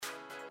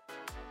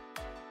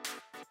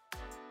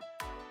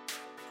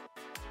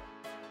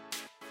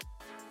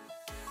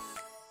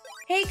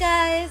Hey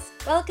guys,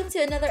 welcome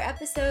to another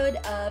episode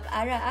of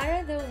Ara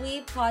Ara the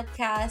We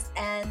podcast.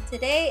 And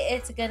today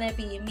it's gonna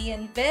be me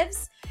and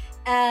Vivs.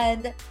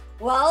 And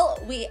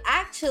we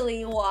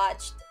actually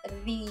watched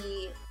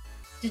the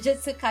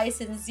Jujutsu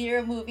Kaisen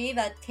Zero movie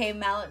that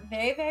came out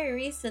very, very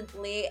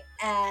recently.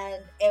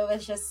 And it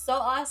was just so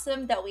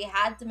awesome that we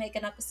had to make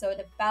an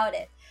episode about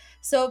it.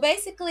 So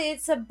basically,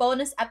 it's a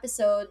bonus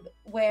episode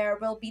where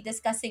we'll be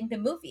discussing the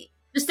movie.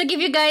 Just to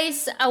give you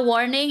guys a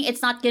warning,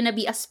 it's not gonna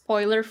be a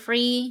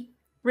spoiler-free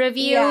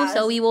review.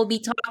 So Yes. we will be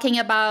talking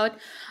about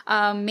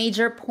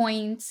major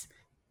points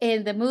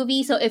in the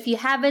movie. So if you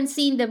haven't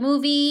seen the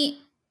movie,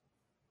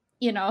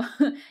 you know,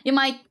 you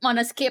might want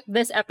to skip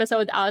this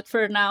episode out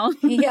for now.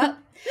 Yep.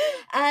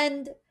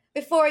 And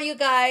before you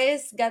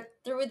guys get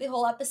through the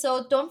whole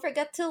episode, don't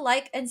forget to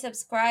like and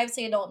subscribe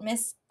so you don't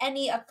miss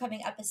any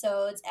upcoming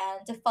episodes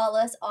and to follow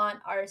us on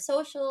our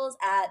socials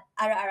at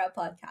Ara Ara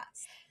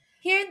Podcast.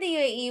 Here in the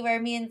UAE, where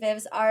me and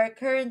Vivs are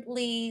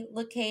currently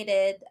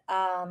located,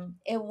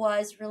 it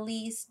was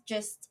released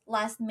just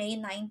last May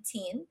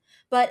 19.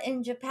 But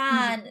in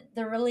Japan,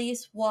 the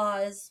release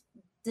was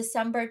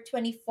December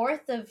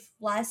 24th of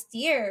last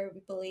year,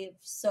 we believe.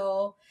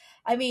 So,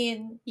 I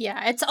mean,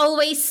 Yeah, it's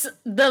always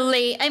the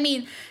late. I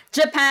mean,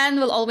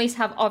 Japan will always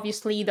have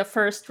obviously the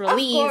first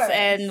release, course,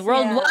 and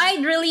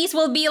worldwide release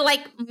will be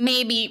like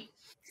maybe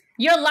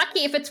you're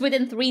lucky if it's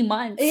within 3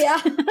 months.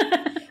 yeah.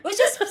 Which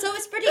is so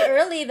it's pretty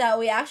early that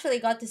we actually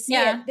got to see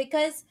Yeah. it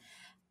because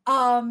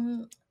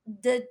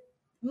the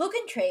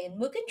Mugen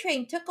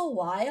Train took a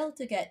while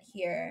to get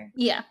here,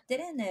 Yeah.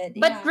 didn't it?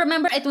 But Yeah.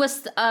 remember, it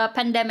was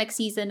pandemic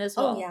season as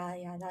well. Oh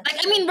yeah, that's Like,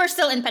 I mean, we're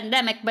still in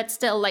pandemic, but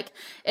still, like,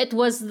 it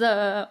was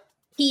the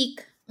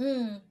peak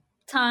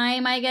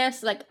time, I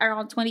guess, like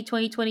around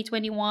 2020,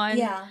 2021.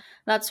 Yeah.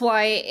 That's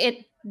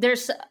why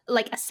there's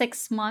like a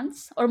 6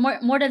 months or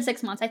more than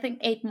 6 months. I think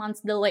 8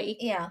 months delay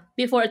Yeah.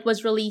 before it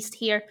was released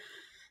here.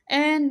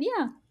 And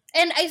yeah.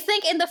 And I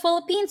think in the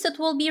Philippines it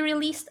will be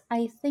released,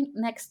 I think,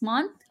 next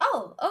month.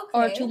 Oh, okay.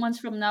 Or 2 months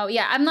from now.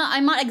 Yeah, I'm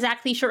not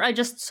exactly sure. I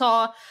just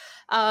saw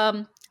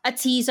a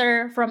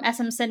teaser from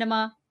SM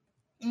Cinema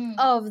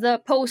of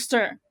the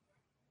poster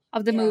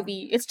of the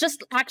movie. It's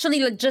just actually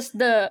like just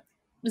the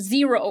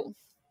zero.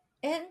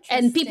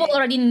 And people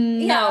already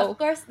know of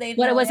course they know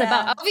what it was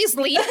about,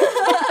 obviously.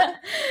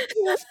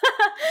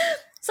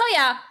 So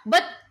yeah,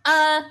 but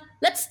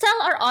let's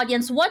tell our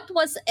audience what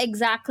was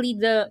exactly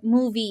the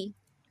movie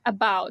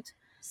about.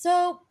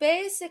 So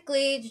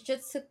basically,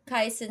 Jujutsu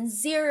Kaisen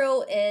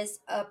Zero is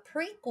a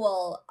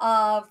prequel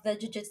of the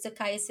Jujutsu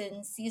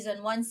Kaisen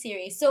Season 1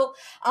 series. So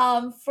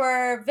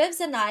for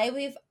Vivs and I,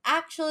 we've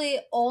actually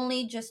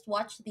only just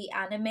watched the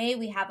anime.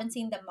 We haven't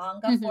seen the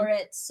manga for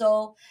it.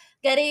 So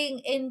getting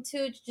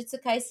into Jujutsu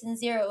Kaisen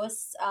Zero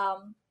was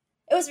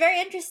it was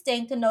very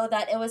interesting to know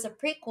that it was a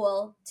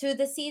prequel to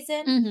the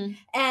season.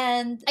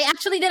 And I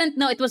actually didn't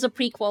know it was a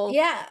prequel.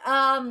 Yeah,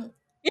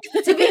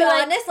 to be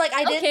honest, like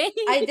okay.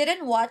 I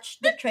didn't watch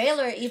the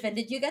trailer even.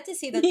 Did you get to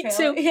see the Me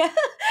trailer? too. Yeah.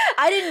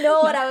 I didn't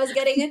know what I was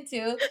getting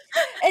into.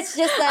 It's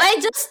just that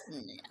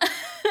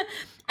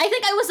I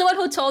think I was the one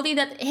who told you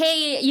that,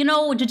 hey, you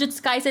know,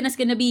 Jujutsu Kaisen is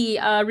gonna be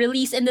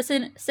released in the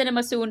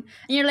cinema soon,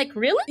 and you're like,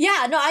 really?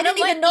 yeah, no, I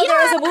didn't I'm even like, know there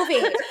was a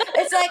movie.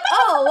 It's like,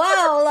 oh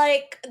wow,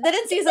 like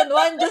didn't season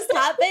 1 just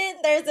happen?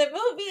 There's a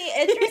movie.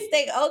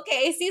 Interesting.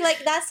 Okay, see,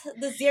 like that's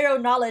the zero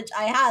knowledge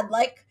I had.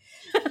 Like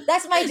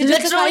that's my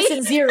Jujutsu Literally.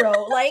 Kaisen zero.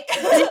 Like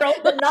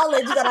the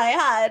knowledge that I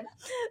had.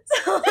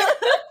 So,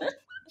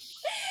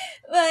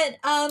 but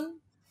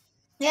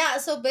yeah,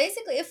 so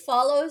basically it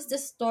follows the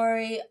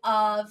story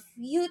of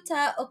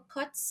Yuta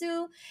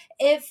Okatsu.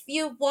 If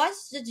you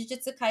watched the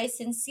Jujutsu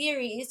Kaisen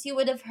series, you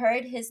would have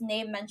heard his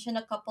name mentioned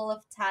a couple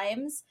of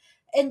times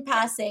in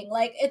passing.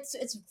 Like it's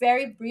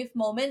very brief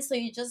moments, so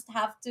you just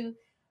have to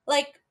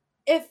like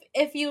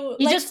if you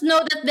You like, just know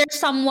that there's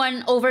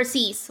someone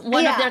overseas.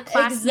 One of Yeah, their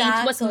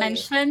classmates was exactly.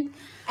 mentioned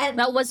and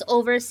that was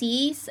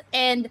overseas,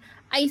 and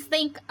I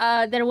think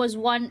there was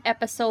one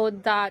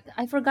episode that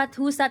I forgot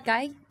who's that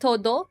guy,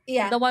 Todo,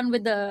 Yeah. the one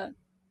with the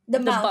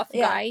mouth, buff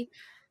yeah. guy.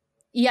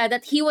 Yeah,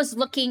 that he was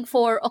looking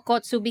for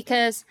Okotsu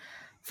because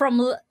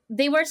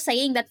they were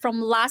saying that from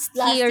last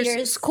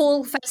year's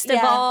school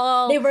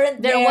festival, they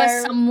weren't there there.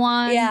 was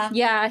someone.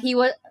 Yeah. He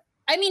was.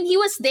 I mean, he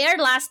was there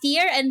last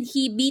year and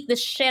he beat the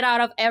shit out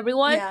of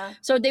everyone. Yeah.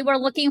 So they were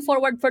looking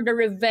forward for the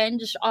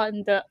revenge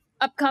on the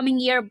upcoming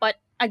year, but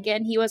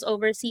again, he was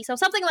overseas. So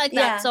something like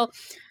Yeah. that. So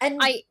and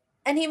I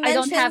he I mentions,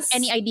 don't have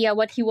any idea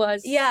what he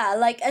was. Yeah,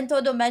 like and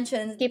Todo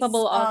mentions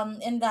Capable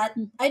of. in that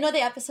I know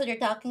the episode you're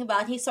talking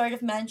about. He sort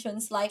of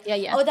mentions like,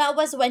 Yeah. oh, that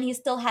was when he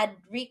still had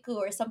Riku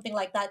or something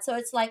like that. So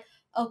it's like,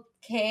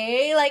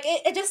 okay, like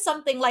it just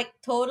something like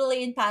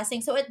totally in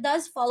passing. So it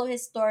does follow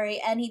his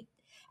story, and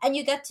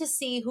you get to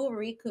see who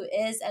Riku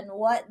is and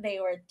what they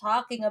were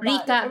talking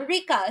about.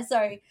 Rika,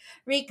 sorry,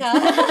 Rika.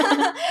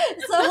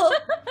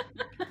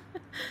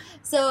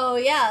 so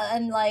yeah,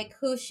 and like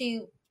who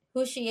she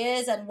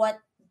is and what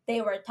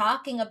they were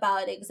talking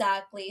about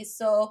exactly.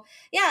 So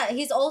yeah,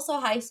 he's also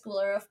a high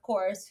schooler, of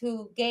course,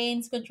 who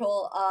gains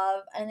control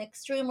of an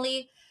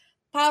extremely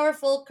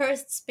powerful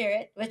cursed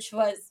spirit, which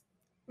was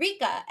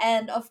Rika.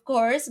 And of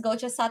course,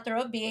 Gojo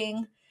Satoru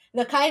being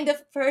the kind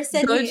of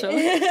person he Gojo.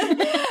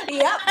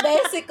 yeah,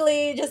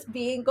 basically just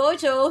being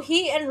Gojo,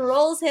 he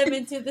enrolls him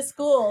into the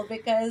school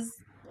because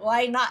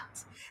why not?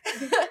 So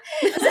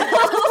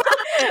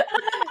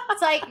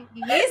it's like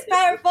he's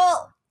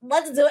powerful.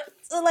 Let's do it.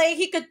 So like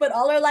he could put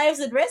all our lives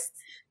at risk.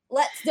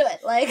 Let's do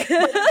it. Like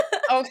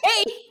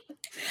Okay.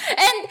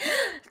 And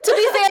to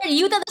be fair,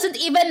 Yuta doesn't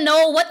even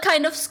know what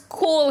kind of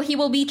school he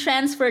will be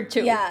transferred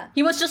to. Yeah.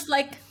 He was just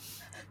like,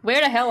 where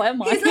the hell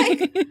am I? He's like,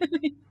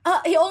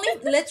 he only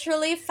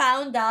literally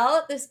found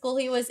out the school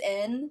he was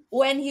in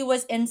when he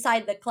was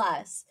inside the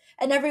class.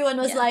 And everyone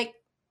was Yeah. like,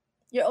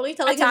 you're only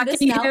telling him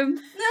this Attacking now? him.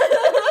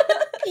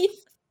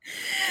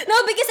 No,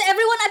 because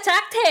everyone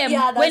attacked him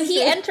Yeah, when that's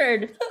he true.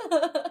 entered.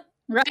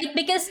 Right?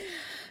 Because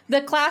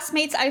the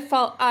classmates,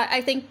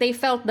 I think they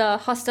felt the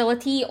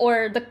hostility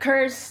or the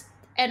cursed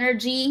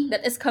energy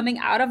that is coming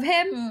out of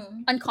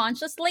him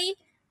unconsciously.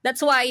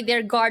 That's why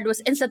their guard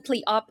was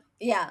instantly up.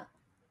 Yeah.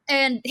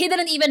 And he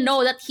didn't even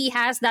know that he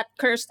has that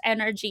cursed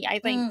energy, I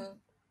think.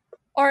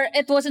 Or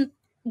it wasn't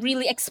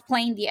really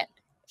explained yet.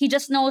 He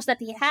just knows that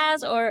he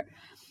has,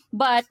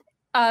 but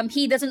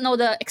he doesn't know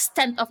the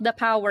extent of the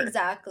power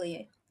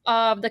Exactly.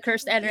 of the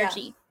cursed Yeah.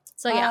 energy.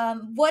 So yeah.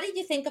 What did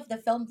you think of the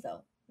film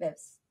though,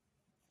 Vivs?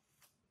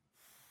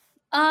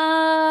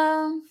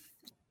 Um,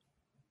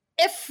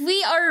 if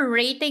we are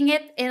rating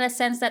it in a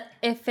sense that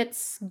if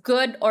it's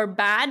good or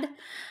bad,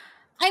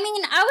 I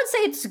mean, I would say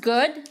it's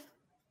good,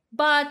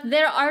 but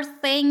there are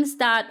things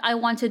that I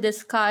want to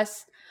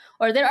discuss,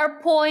 or there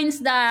are points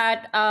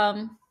that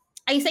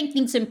I think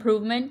needs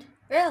improvement.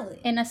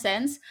 Really? In a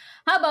sense.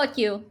 How about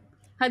you?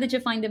 How did you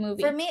find the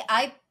movie? For me,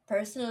 I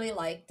personally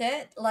liked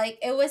it. Like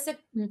it was a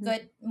Mm-hmm.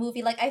 good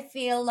movie. Like I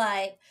feel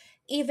like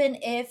even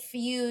if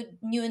you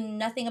knew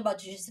nothing about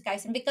Jujutsu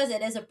Kaisen because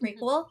it is a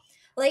prequel,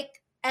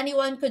 like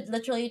anyone could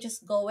literally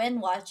just go in,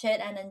 watch it,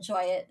 and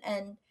enjoy it.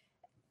 And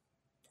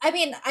I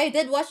mean, I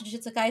did watch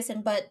Jujutsu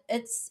Kaisen, but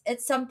it's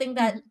something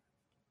Mm-hmm. that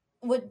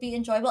would be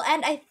enjoyable.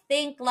 And I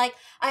think like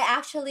I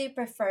actually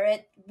prefer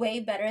it way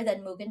better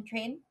than Mugen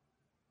Train.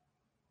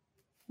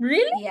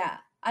 Really? Yeah,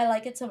 I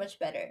like it so much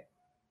better.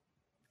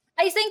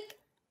 I think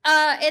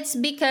it's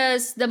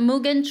because the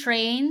Mugen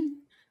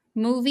Train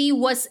movie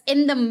was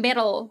in the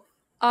middle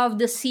of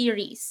the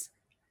series,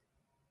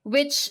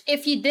 which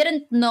if you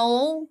didn't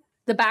know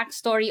the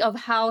backstory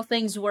of how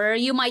things were,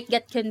 you might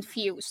get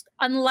confused.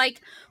 Unlike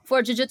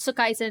for Jujutsu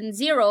Kaisen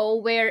Zero,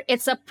 where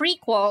it's a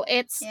prequel,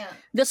 it's Yeah.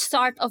 the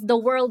start of the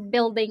world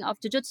building of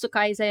Jujutsu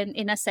Kaisen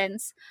in a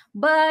sense.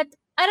 But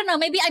I don't know,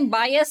 maybe I'm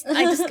biased.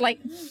 I just like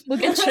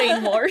Mugen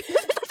Train more.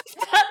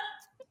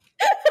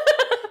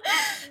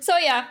 So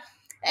yeah,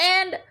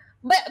 and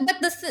but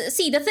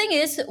see the thing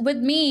is with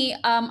me,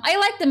 I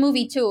like the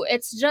movie too.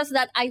 It's just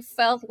that I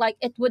felt like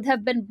it would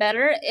have been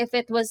better if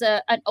it was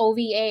an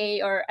OVA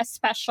or a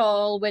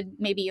special with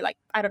maybe like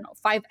I don't know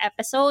 5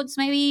 episodes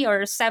maybe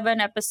or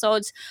 7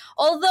 episodes.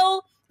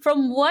 Although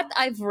from what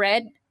I've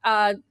read,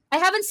 I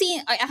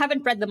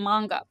haven't read the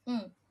manga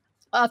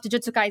of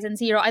Jujutsu Kaisen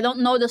Zero. I don't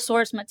know the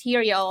source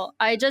material.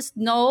 I just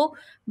know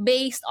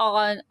based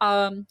on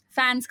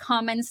fans'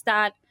 comments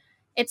that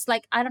it's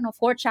like I don't know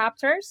 4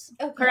 chapters.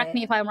 Correct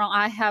me Okay. if I'm wrong.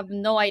 I have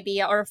no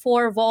idea, or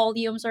 4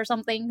 volumes or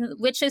something,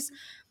 which is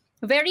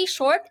very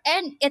short,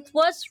 and it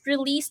was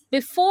released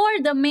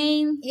before the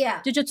main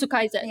Yeah. Jujutsu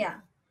Kaisen.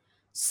 Yeah.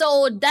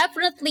 So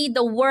definitely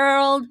the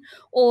world,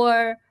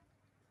 or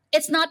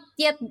it's not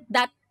yet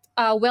that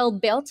well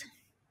built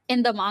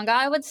in the manga,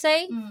 I would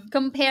say,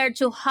 compared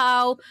to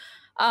how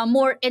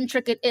more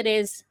intricate it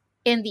is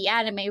in the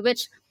anime,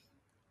 which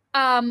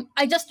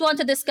I just want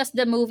to discuss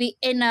the movie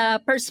in a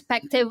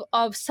perspective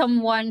of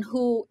someone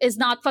who is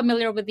not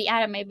familiar with the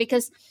anime,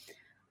 because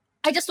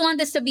I just want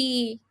this to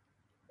be,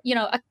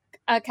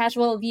 a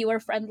casual viewer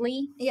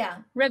friendly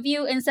Yeah.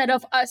 review instead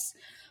of us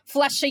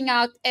fleshing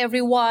out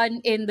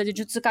everyone in the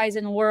Jujutsu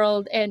Kaisen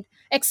world and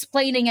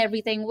explaining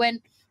everything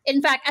when,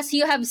 in fact, as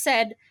you have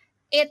said,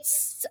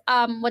 it's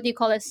what do you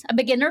call this? A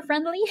beginner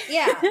friendly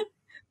Yeah.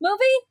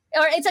 movie,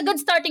 or it's a good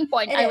starting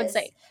point, It I would is.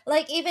 say.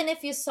 Like even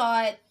if you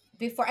saw it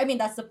before, I mean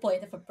that's the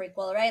point of a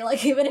prequel, right?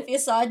 Like even if you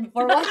saw it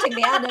before watching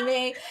the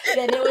anime,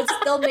 then it would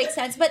still make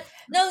sense. But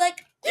no,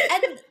 like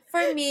and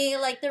for me,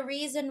 like the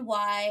reason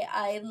why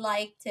I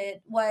liked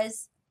it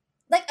was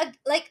like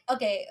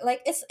okay,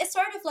 like it's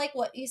sort of like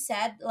what you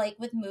said, like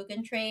with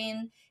Mugen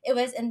Train, it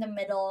was in the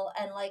middle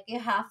and like you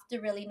have to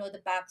really know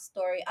the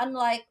backstory.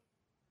 Unlike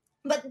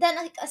but then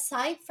like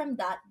aside from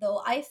that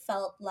though, I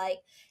felt like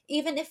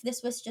even if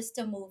this was just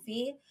a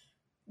movie,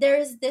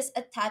 there's this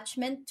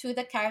attachment to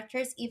the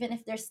characters even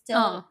if they're Oh,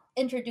 still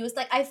introduced.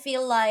 Like I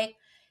feel like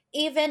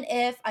even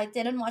if I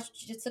didn't watch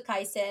Jujutsu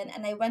Kaisen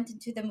and I went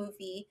into the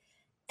movie,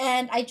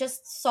 and I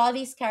just saw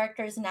these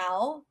characters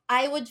now,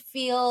 I would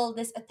feel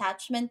this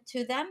attachment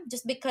to them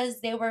just because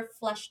they were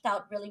fleshed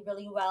out really,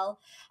 really well.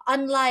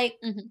 Unlike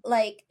Mhm.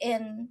 like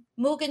in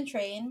Mugen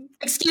Train.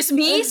 Excuse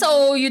me,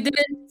 so you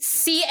didn't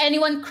see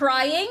anyone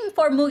crying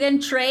for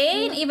Mugen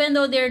Train, even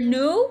though they're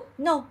new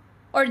No,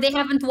 or they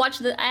haven't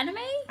watched the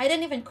anime? I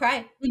didn't even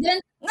cry. You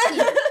didn't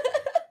see.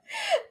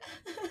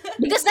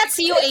 Because that's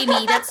you,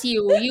 Amy. That's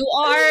you. You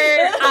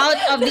are out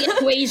of the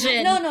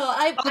equation. No, no,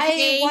 I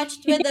Okay.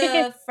 watched with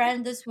a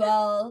friend as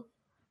well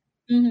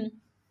Mhm.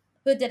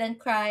 who didn't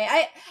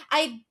cry.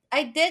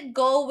 I did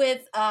go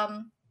with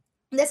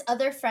this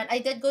other friend. I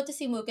did go to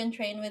see Mugen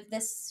Train with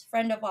this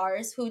friend of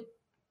ours who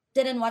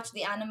didn't watch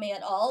the anime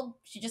at all.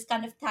 She just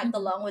kind of tagged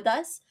Mhm. along with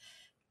us.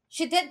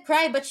 She did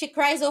cry, but she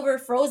cries over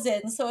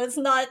Frozen, so it's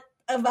not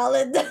a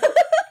valid.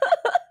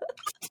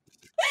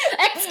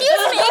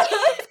 Excuse me.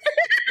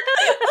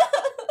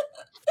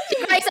 She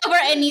cries over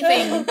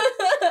anything.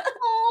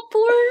 Oh,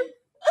 poor.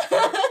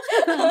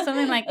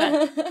 Something like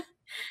that.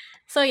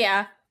 So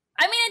yeah.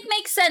 I mean, it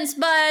makes sense,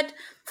 but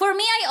for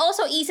me, I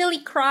also easily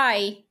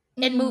cry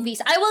in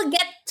movies. I will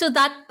get to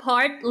that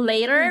part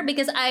later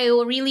because I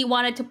really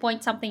wanted to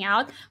point something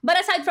out. But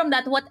aside from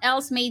that, what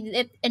else made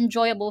it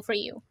enjoyable for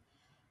you?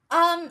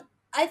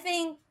 I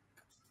think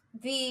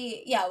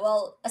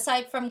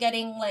aside from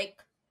getting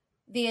like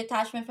the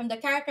attachment from the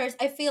characters,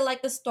 I feel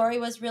like the story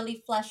was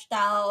really fleshed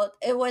out.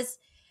 It was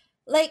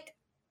like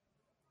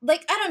I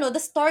don't know, the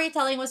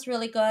storytelling was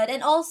really good,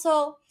 and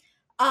also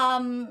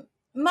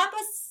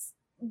Mappa's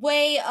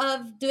way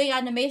of doing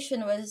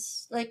animation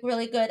was like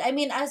really good. I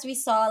mean, as we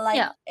saw like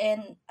Yeah.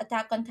 in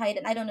Attack on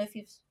Titan, I don't know if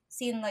you've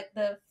seen like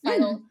the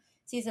final Mm.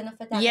 season of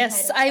Attack on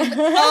Yes, Titan.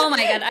 oh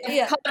my god, I've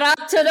Yeah. caught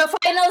up to the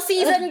final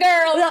season,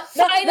 girl. The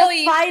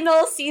Finally.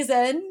 final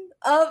season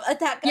of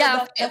Attack,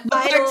 Yeah, the the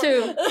part final,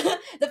 two.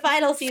 the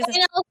final season.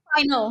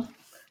 Final.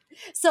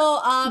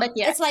 So But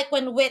yeah. it's like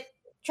when Wit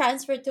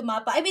transferred to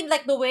Mappa. I mean,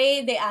 like the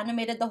way they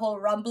animated the whole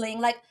rumbling,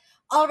 like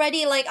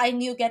already like I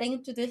knew getting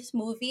into this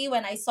movie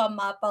when I saw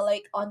Mappa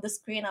like on the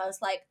screen. I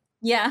was like,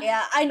 Yeah.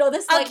 yeah, I know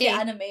this, like the Okay.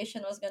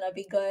 animation was gonna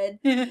be good.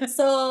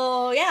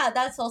 So yeah,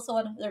 that's also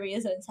one of the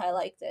reasons I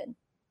liked it.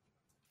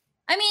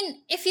 I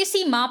mean, if you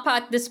see Mappa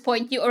at this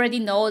point, you already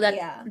know that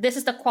Yeah. this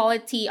is the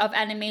quality of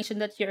animation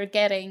that you're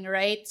getting,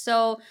 right?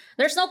 So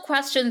there's no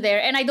question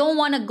there. And I don't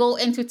want to go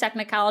into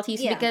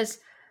technicalities Yeah. because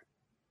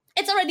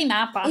it's already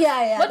Mappa.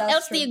 Yeah, yeah, What that's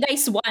else do true. you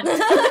guys want?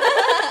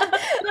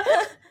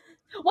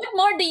 What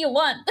more do you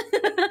want?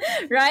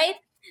 Right?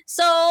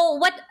 So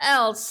what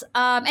else?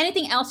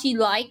 Anything else you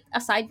like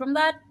aside from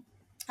that?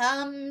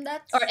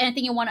 That's Or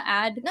anything you want to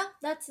add? no,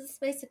 that's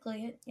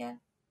basically it. Yeah.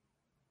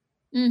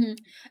 Mm-hmm.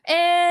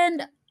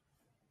 And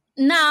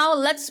now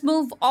let's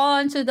move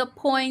on to the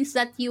points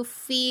that you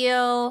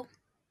feel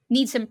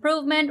needs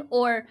improvement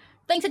or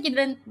things that you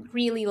didn't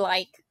really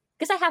like.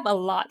 Because I have a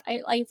lot.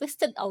 I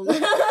listed a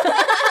lot.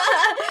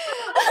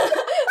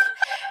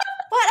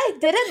 What I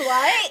didn't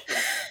like?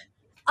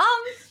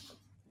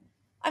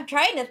 I'm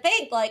trying to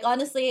think. Like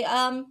honestly,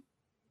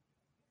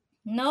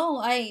 no,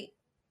 I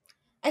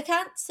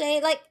can't say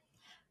like.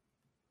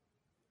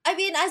 I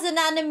mean, as an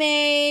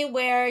anime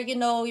where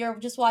you're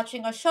just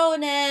watching a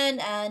shonen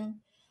and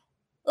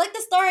like the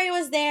story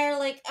was there,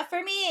 like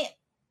for me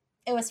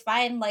it was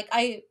fine. Like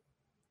I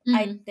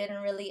Mhm.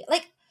 didn't really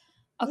like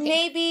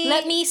Okay.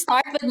 Let maybe me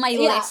start with my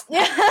yeah. list.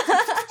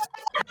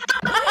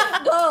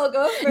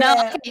 Go for No,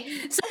 it.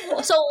 okay.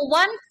 So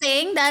one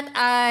thing that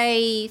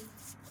I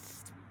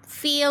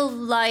feel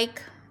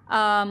like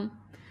I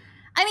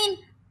mean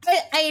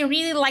I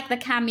really like the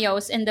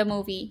cameos in the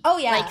movie. Oh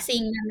Like yeah.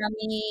 seeing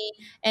Nanami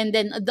and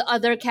then the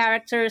other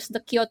characters, the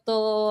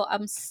Kyoto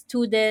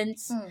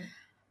students. Mm.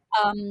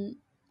 Um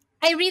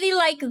I really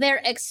like their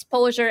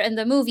exposure in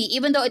the movie,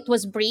 even though it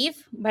was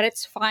brief, but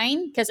it's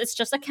fine because it's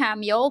just a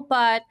cameo.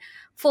 But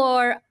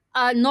for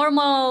a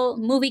normal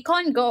movie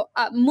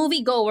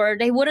goer,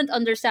 they wouldn't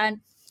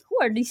understand who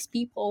are these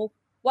people.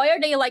 Why are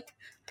they like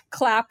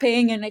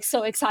clapping and like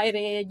so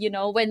excited?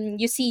 When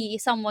you see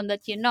someone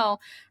that you know.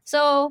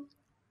 So,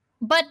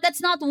 but that's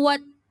not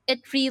what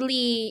it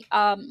really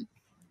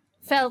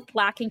felt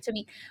lacking to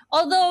me.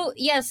 Although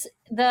yes,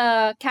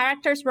 the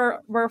characters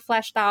were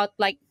fleshed out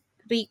like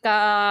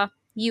Rika,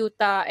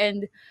 Yuta,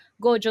 and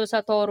Gojo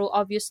Satoru,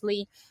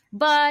 obviously.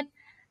 But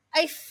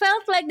I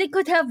felt like they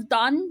could have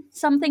done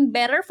something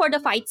better for the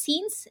fight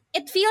scenes.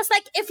 It feels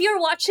like if you're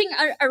watching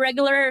a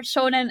regular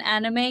shonen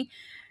anime,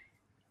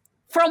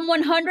 from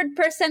 100%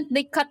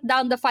 they cut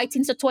down the fight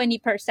scenes to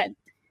 20%.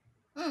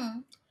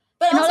 Mm.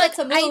 But also Like it's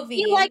a I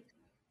feel like movie.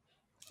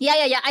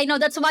 yeah. I know.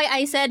 That's why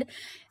I said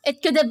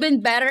it could have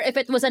been better if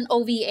it was an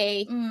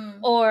OVA Mm.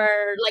 or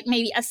like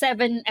maybe a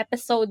 7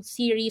 episode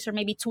series or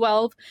maybe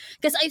 12.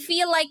 Because I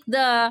feel like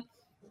the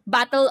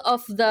battle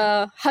of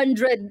the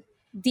 100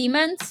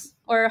 demons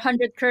or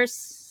 100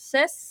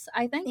 curses,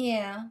 I think.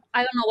 Yeah. I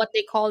don't know what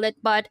they call it,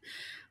 but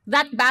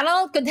that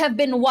battle could have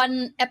been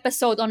 1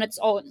 episode on its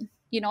own.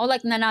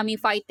 Like Nanami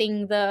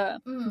fighting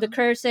the Mm.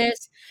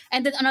 curses,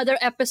 and then another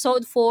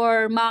episode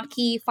for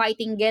Maki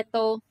fighting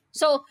Geto.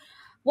 So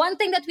one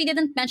thing that we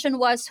didn't mention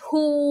was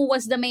who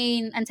was the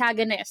main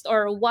antagonist,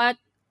 or what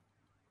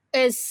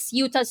is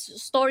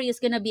Yuta's story is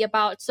gonna be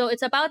about. So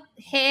it's about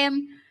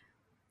him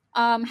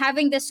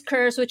having this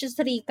curse, which is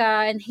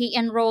Rika, and he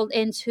enrolled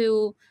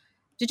into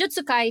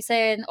Jujutsu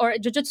Kaisen or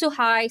Jujutsu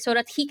High so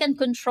that he can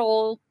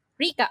control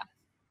Rika.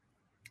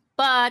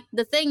 But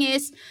the thing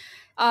is,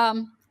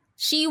 um,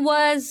 she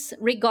was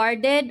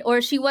regarded,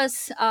 or she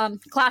was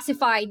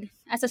classified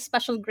as a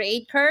special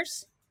grade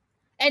curse.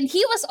 And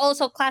he was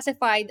also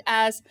classified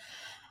as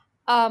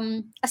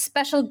a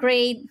special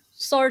grade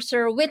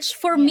sorcerer, which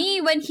for Yeah.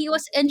 me, when he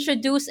was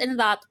introduced in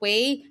that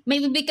way,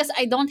 maybe because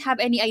I don't have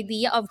any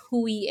idea of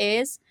who he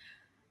is,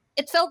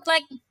 it felt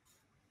like,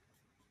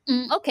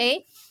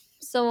 okay,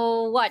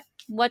 so what?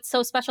 What's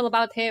so special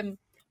about him?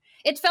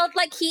 It felt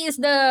like he is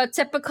the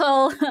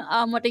typical,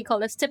 what do you call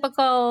this?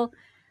 Typical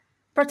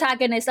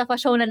protagonist of a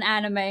shonen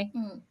anime.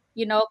 Mm.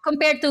 You know,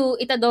 compared to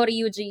Itadori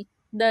Yuji,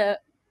 the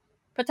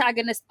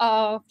protagonist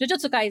of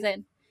Jujutsu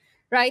Kaisen,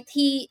 right?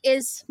 He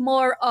is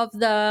more of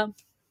the,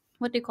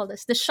 what do you call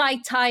this? The shy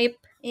type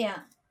Yeah.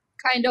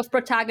 kind of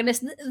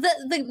protagonist,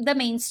 the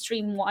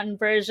mainstream one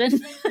version,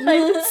 I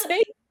would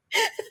say.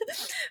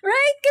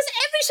 Right? Because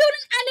every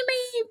shonen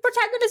anime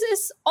protagonist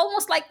is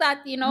almost like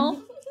that, you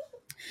know?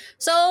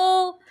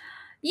 So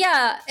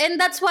yeah, and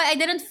that's why I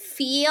didn't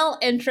feel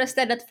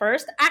interested at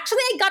first.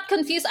 Actually, I got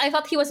confused. I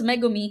thought he was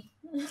Megumi.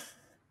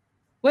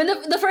 When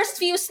the first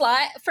few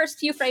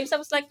frames, I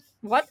was like,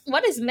 what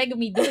is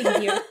Megumi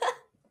doing here?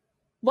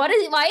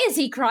 Why is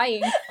he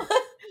crying?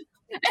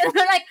 And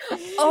they're like,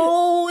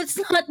 oh, it's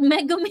not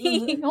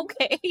Megumi.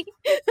 Okay.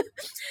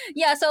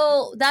 Yeah,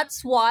 so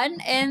that's one.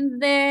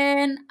 And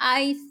then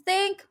I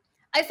think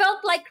I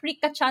felt like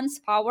Rika Chan's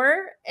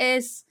power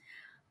is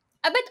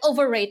a bit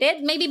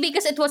overrated, maybe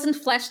because it wasn't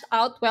fleshed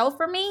out well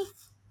for me.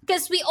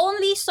 Because we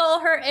only saw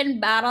her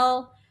in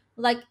battle,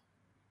 like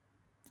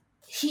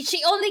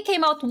she only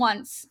came out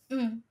once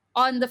Mm.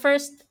 on the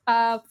first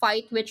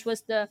fight, which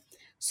was the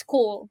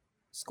school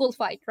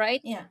fight,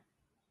 right? Yeah.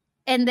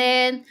 And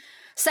then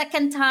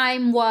second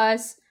time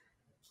was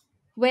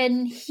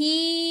when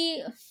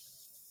he,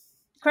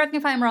 correct me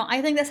if I'm wrong,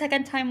 I think the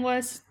second time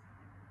was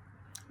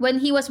when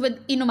he was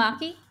with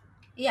Inumaki,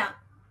 Yeah.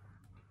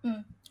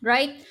 Mm.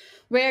 right?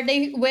 Where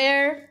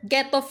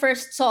Geto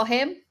first saw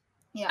him.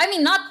 Yeah. I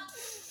mean, not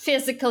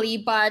physically,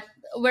 but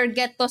where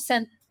Geto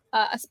sent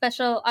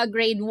a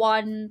grade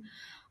one,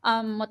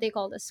 what they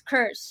call this,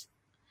 curse.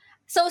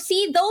 So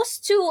see those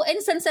two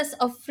instances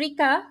of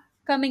Rika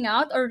coming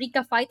out or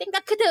Rika fighting,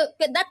 that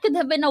could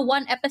have been a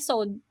one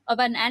episode of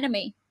an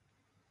anime.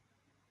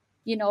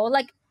 You know,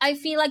 like I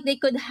feel like they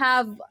could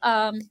have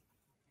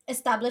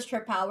Established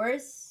her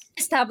powers.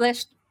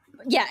 established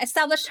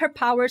her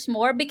powers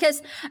more,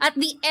 because at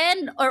the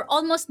end, or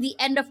almost the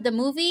end of the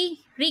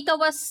movie, Rika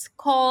was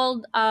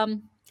called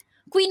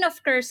Queen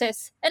of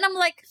Curses, and I'm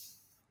like,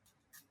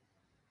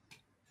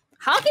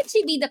 how can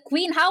she be the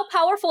queen? How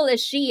powerful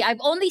is she? I've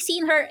only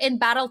seen her in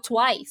battle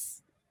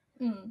twice.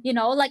 Mm. You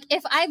know, like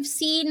if I've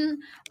seen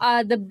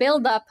the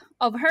build up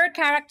of her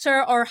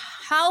character or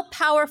how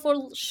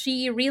powerful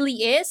she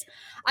really is,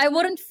 I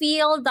wouldn't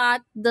feel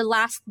that the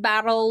last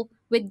battle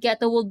with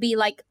Geto will be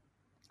like,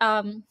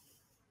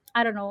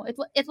 I don't know,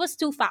 it was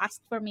too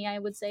fast for me, I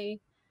would say.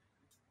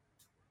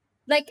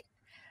 Like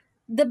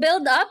the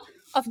build up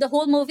of the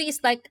whole movie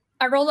is like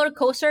a roller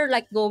coaster,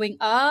 like going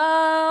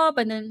up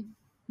and then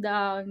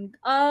down,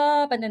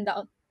 up and then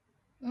down.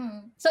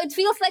 Mm. So it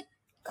feels like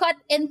cut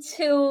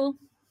into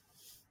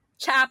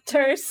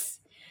chapters.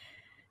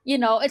 You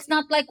know, it's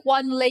not like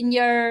one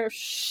linear,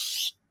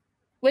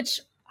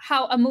 which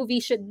how a movie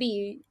should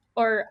be,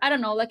 or I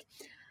don't know, like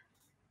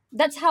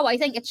that's how I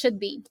think it should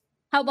be.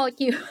 How about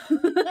you?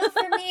 No,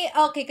 for me,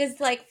 okay, because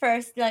like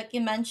first, like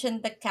you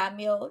mentioned the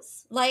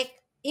cameos,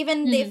 like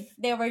even Mm-hmm. if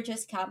they were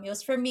just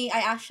cameos, for me, I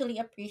actually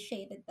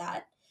appreciated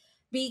that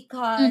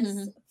because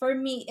Mm-hmm. for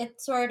me,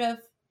 it sort of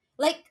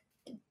like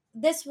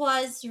this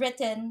was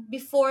written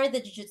before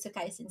the Jujutsu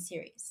Kaisen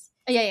series,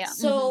 Yeah, yeah. Mm-hmm.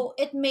 so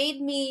it made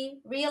me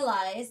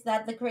realize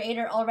that the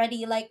creator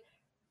already like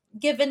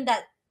given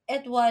that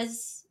it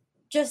was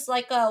just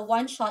like a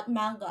one shot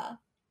manga,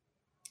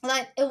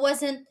 like it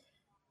wasn't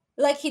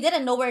like he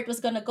didn't know where it was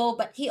going to go,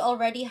 but he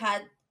already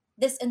had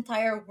this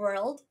entire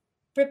world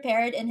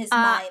prepared in his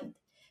Uh, mind.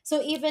 So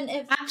even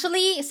if,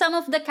 Actually, some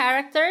of the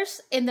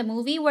characters in the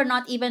movie were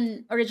not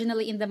even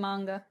originally in the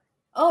manga.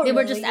 oh They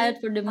were just really?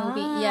 added for the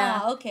movie. Yeah.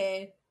 Ah,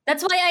 okay.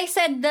 That's why I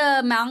said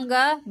the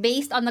manga,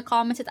 based on the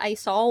comments that I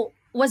saw,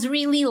 was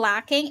really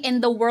lacking in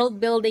the world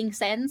building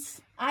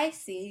sense. I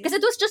see. Because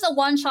it was just a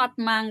one shot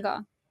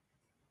manga.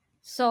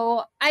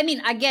 So, I mean,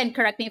 again,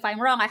 correct me if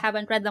I'm wrong. I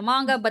haven't read the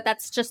manga, but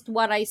that's just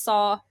what I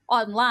saw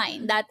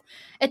online. That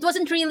it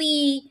wasn't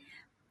really,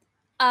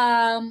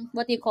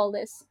 what do you call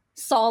this?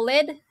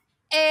 Solid.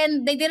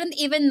 And they didn't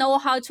even know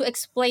how to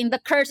explain the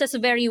curses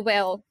very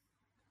well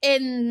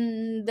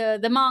in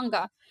the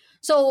manga.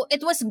 So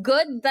it was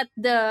good that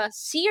the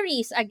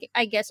series,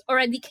 I guess,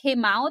 already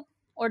came out,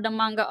 or the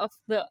manga of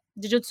the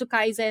Jujutsu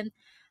Kaisen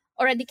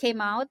already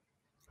came out.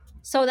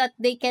 so that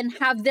they can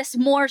have this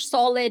more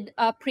solid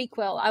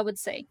prequel, I would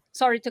say.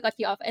 Sorry to cut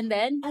you off. And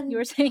then you And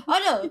were saying,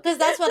 oh no, because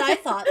that's what I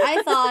thought.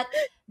 I thought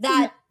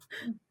yeah.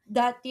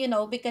 that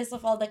because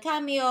of all the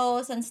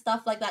cameos and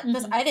stuff like that,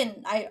 because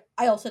Mm-hmm.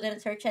 I also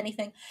didn't search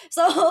anything.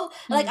 So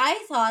like Mm-hmm.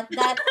 I thought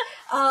that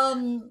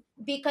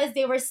because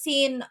they were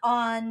seen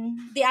on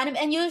the anime,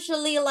 and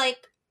usually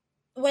like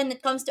when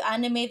it comes to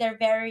anime, they're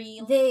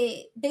very,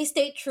 they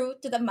stay true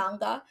to the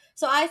manga.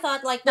 So I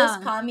thought like those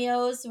Uh,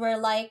 cameos were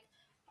like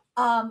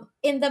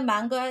in the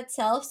manga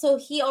itself, so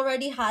he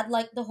already had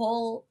like the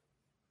whole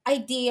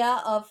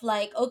idea of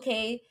like,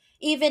 okay,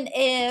 even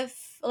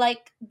if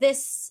like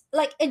this,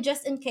 like in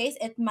just in case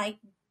it might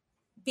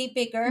be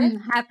bigger,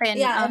 happen.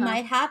 yeah, it Uh-huh.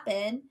 might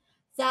happen,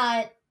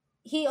 that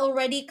he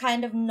already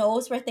kind of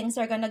knows where things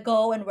are gonna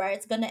go and where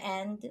it's gonna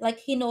end. Like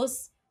he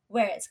knows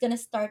where it's gonna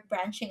start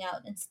branching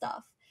out and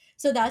stuff.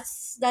 So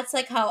that's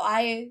like how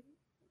I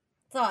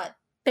thought,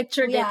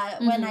 Pictured it. yeah,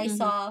 when I Mm-hmm, mm-hmm.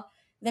 saw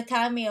the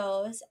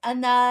cameos. And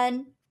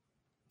then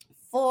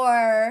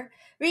for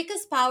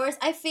Rika's powers,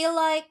 I feel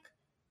like,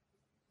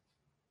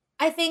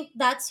 I think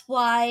that's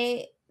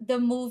why the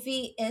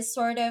movie is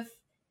sort of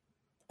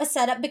a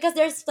setup, because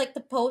there's like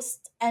the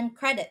post and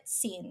credit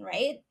scene,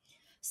 right?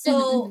 Mm-hmm,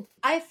 mm-hmm. So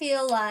I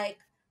feel like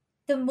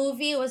the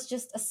movie was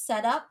just a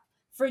setup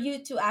for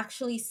you to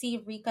actually see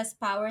Rika's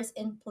powers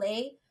in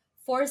play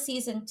for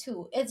season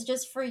 2. It's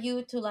just for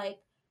you to like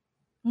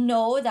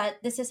know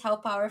that this is how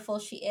powerful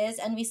she is.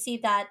 And we see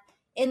that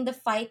in the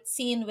fight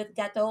scene with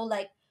Ghetto,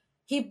 like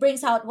he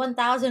brings out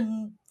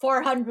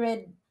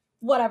 1,400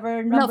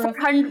 whatever No, number of,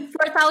 400,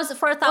 4,000, oh,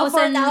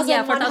 4,000,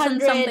 yeah, 4,000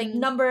 4,100 something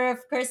number of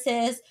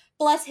curses,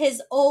 plus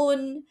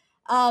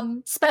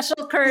um special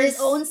his curse.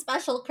 own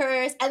special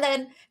curse, and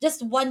then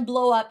just one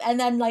blow up, and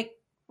then like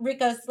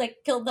Rika's like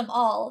killed them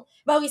all.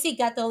 But we see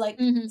Gato like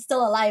Mm-hmm,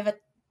 still alive at,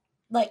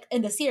 like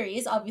in the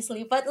series,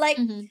 obviously, but like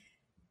mm-hmm.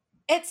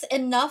 it's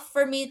enough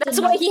for me to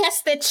That's why know. he has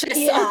stitches on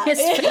Yeah. his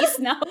face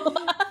now.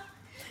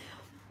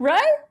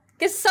 Right?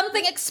 Because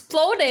something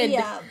exploded.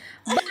 Yeah.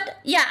 But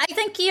yeah, I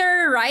think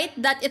you're right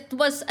that it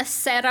was a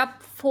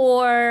setup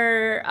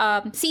for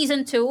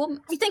season two.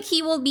 I think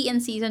he will be in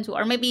season two,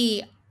 or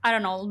maybe, I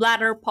don't know,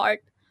 latter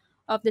part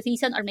of the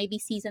season, or maybe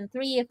season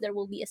three if there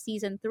will be a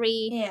season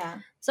three. Yeah.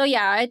 So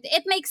yeah,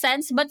 it makes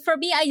sense. But for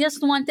me, I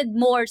just wanted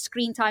more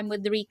screen time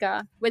with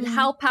Rika, with Mm.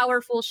 how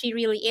powerful she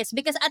really is.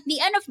 Because at the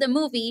end of the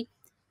movie,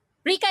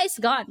 Rika is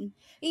gone.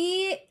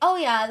 Oh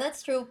yeah,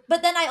 that's true.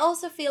 But then I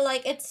also feel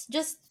like it's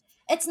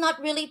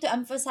not really to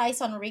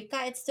emphasize on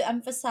Rika, it's to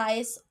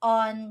emphasize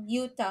on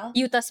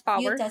Yuta's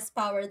power. Yuta's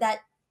power, that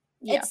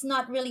Yeah. it's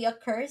not really a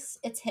curse,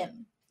 it's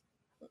him.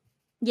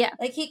 Yeah.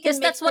 Like he Because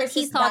can that's make what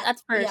he curses thought that,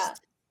 at yeah.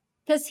 first.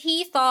 Because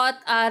he thought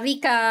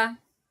Rika.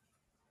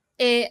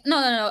 No,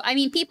 no, no. I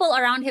mean, people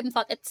around him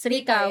thought it's Rika,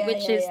 Rika, yeah,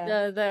 which yeah, is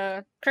yeah.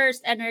 the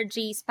cursed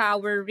energies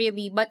power,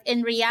 really. But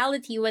in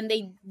reality, when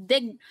they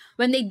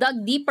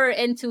dug deeper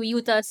into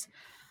Yuta's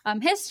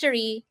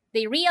history,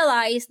 they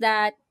realized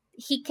that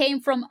he came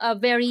from a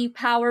very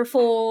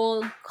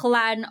powerful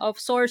clan of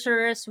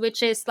sorcerers,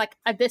 which is like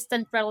a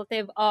distant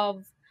relative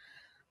of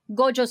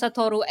Gojo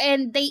Satoru.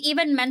 And they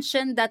even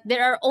mentioned that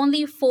there are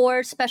only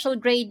four special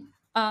grade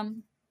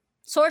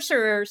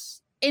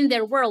sorcerers in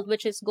their world,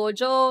 which is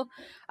Gojo,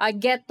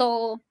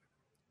 Geto,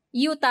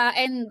 Yuta,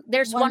 and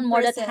there's one One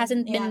more that person,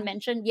 hasn't been yeah.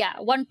 mentioned. Yeah,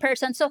 one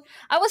person. So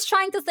I was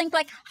trying to think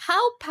like,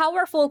 how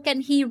powerful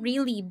can he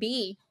really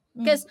be?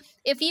 Mm. Because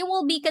if he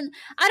will be,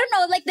 I don't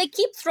know, like they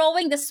keep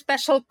throwing the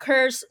special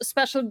curse,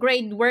 special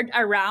grade word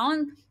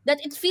around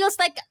that it feels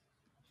like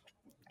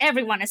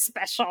everyone is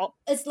special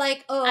It's like,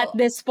 at oh,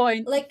 this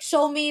point, like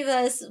show me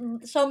this,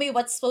 show me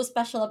what's so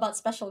special about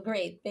special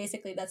grade.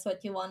 Basically, that's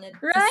what you wanted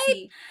to right?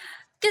 see.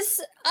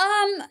 Because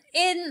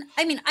in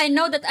I mean, I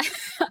know that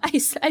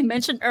I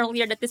mentioned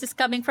earlier that this is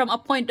coming from a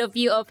point of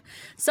view of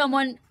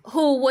someone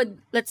who would,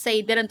 let's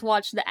say, didn't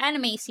watch the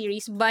anime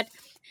series. But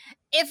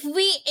if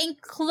we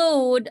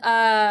include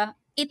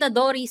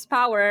Itadori's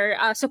power,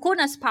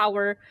 Sukuna's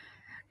power,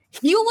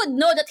 you would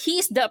know that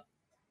he's the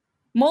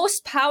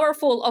most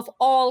powerful of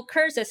all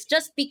curses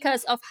just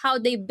because of how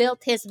they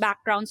built his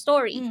background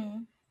story,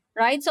 Mm.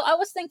 right? So I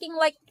was thinking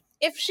like,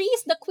 if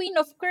she's the queen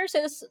of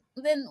curses,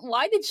 then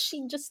why did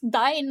she just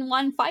die in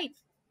one fight?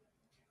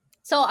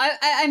 So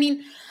I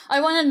mean,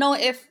 I want to know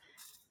if,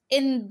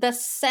 in the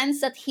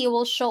sense that he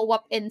will show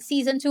up in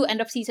season two,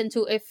 end of season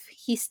two, if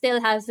he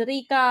still has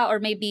Rika, or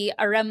maybe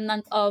a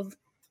remnant of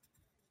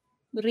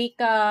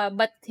Rika,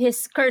 but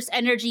his curse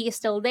energy is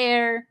still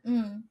there,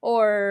 Mm.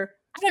 or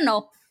I don't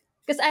know,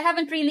 because I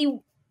haven't really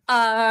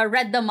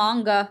read the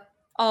manga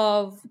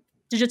of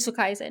Jujutsu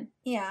Kaisen.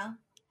 Yeah.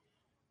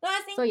 No, I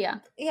So think, yeah.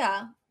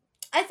 yeah.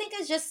 I think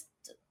it's just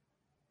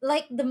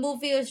like the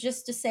movie was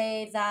just to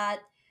say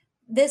that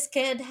this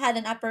kid had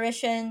an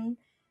apparition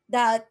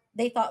that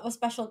they thought was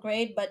special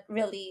grade, but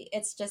really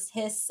it's just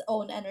his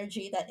own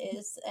energy that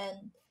is.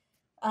 And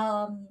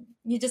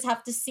you just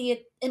have to see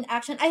it in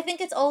action. I think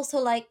it's also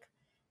like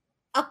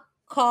a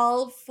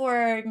call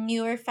for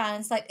newer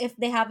fans, like if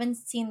they haven't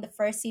seen the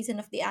first season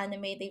of the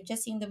anime, they've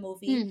just seen the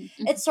movie.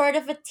 Mm-hmm. It's sort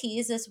of a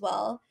tease as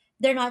well.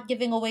 They're not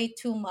giving away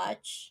too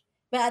much,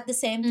 but at the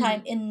same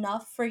time Mm-hmm.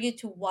 enough for you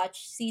to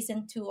watch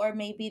season 2 or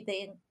maybe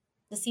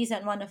the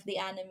season 1 of the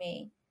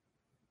anime.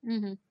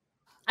 Mm-hmm.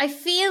 I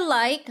feel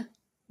like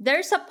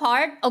there's a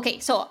part. Okay,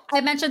 so I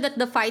mentioned that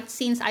the fight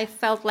scenes I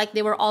felt like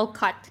they were all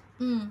cut,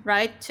 Mm.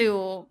 right,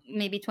 to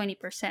maybe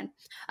 20%.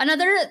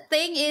 Another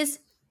thing is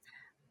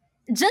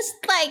just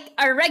like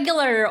a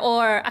regular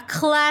or a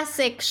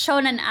classic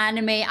shonen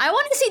anime. I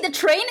want to see the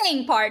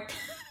training part.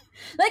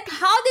 Like,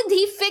 how did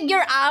he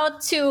figure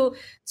out to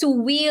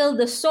wield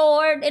the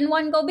sword in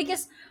one go?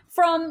 Because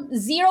from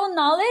zero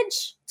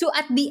knowledge to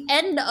at the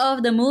end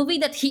of the movie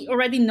that he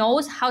already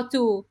knows how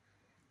to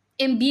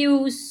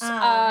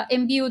Ah.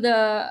 imbue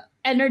the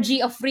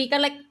energy of Rika.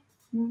 Like,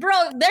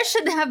 bro, there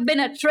should have been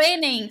a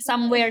training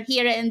somewhere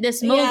here in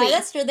this Yeah, movie.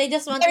 that's true. They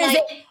just want Where is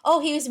like, it? oh,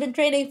 he's been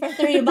training for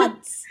 3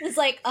 months. It's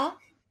like, ah.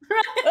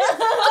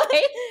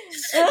 Okay,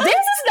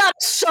 this is not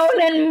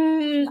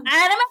shonen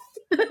anime.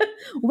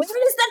 Where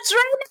is the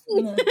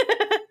training? Mm.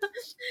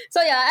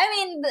 So yeah, I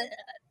mean,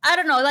 I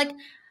don't know. Like,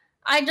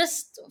 I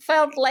just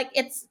felt like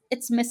it's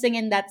missing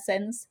in that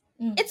sense.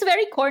 Mm. It's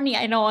very corny,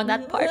 I know, on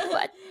that part,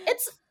 but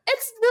it's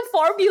the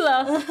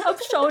formula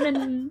of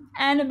shonen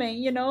anime.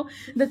 You know,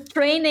 the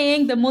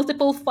training, the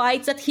multiple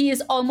fights that he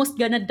is almost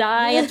gonna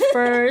die at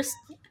first,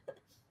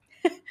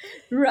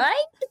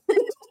 right?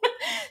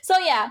 So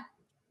yeah,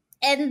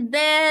 and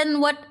then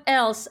what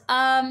else?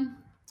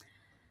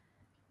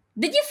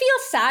 Did you feel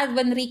sad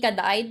when Rika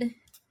died?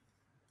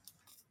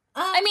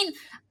 I um, mean,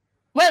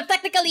 well,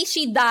 technically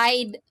she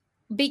died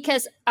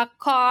because of a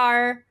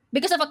car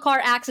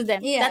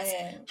accident. yeah, That's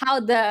yeah, how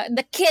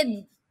the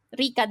kid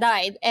Rika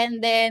died.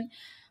 And then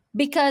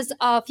because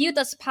of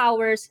Yuta's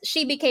powers,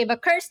 she became a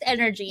cursed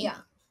energy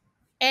yeah,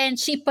 and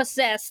she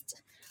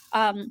possessed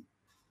um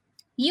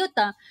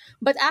Yuta.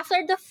 But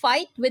after the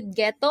fight with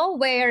Geto,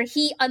 where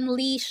he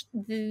unleashed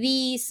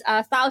these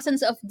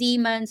thousands of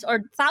demons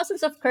or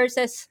thousands of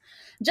curses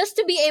just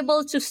to be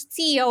able to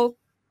steal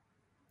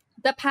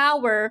the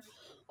power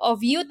of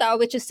Yuta,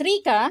 which is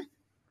Rika,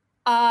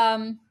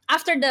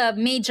 after the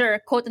major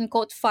quote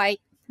unquote fight,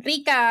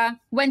 Rika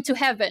went to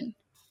heaven.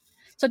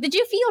 So did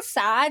you feel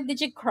sad? Did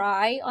you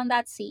cry on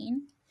that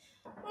scene?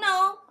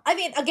 no, I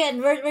mean,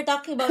 again, we're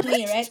talking about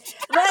me, right?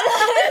 But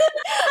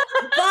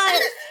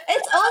but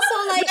it's also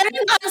like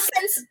Very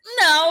nonsense.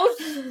 No.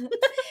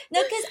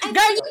 no, because I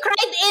Girl, feel. you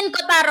cried in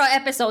Kotaro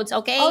episodes, Oh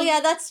okay? yeah,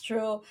 that's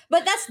true,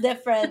 but that's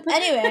different.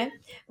 Anyway,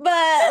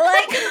 but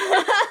like.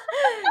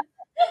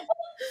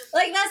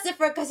 Like that's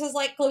different because it's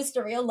like close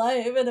to real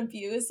life and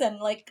abuse and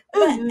like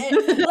but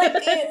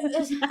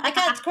I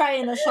can't cry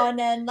in a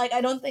shonen. Like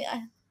I don't think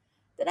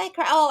did I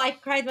cry? Oh, I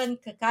cried when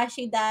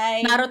Kakashi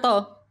died.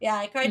 Naruto. Yeah,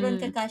 I cried when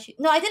Mm. Kakashi.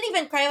 No, I didn't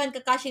even cry when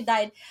Kakashi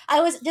died.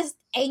 I was just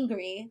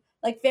angry,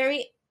 like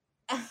very.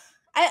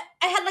 I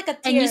had like a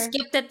And you tear.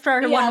 skipped it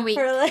for Yeah, one for week.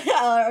 like,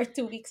 or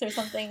 2 weeks or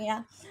something.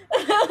 Yeah,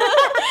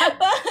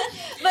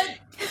 but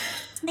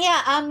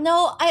yeah.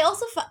 No, I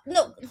also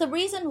no. The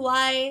reason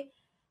why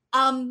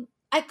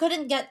I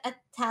couldn't get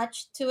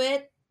attached to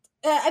it.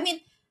 I mean,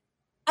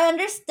 I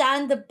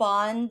understand the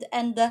bond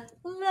and the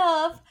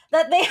love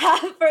that they have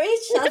for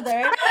each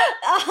other.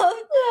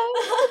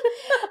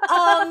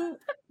 Um,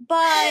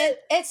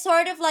 but it's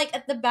sort of like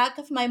at the back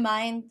of my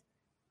mind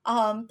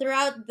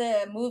throughout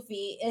the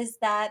movie is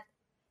that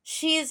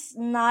she's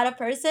not a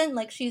person,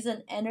 like she's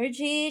an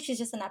energy, she's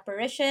just an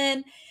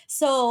apparition.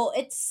 So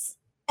it's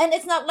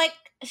not like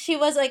she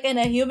was like in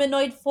a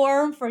humanoid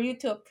form for you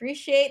to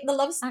appreciate the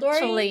love story.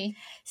 Actually.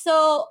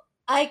 So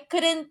I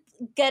couldn't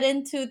get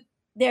into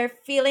their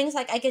feelings.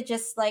 Like I could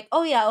just like,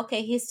 oh yeah,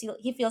 okay,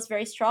 he feels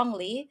very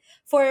strongly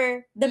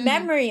for the Mm.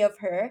 memory of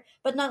her,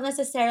 but not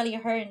necessarily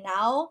her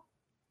now.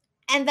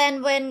 And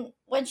then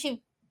when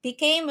she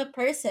became a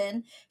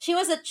person, she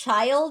was a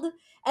child,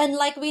 and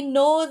like we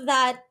know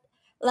that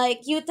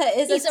like Yuta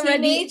is a He's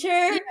already.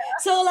 teenager,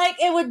 so like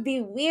it would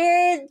be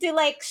weird to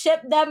like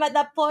ship them at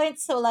that point.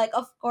 So like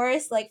of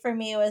course, like for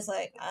me it was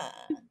like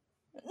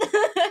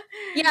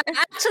Yeah,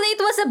 actually, it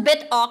was a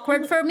bit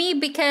awkward for me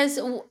because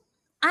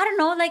I don't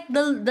know, like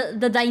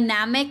the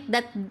dynamic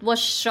that was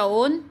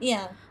shown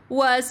yeah.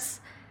 was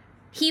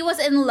he was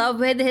in love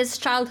with his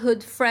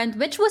childhood friend,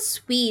 which was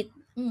sweet.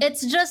 Mm.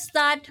 It's just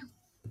that,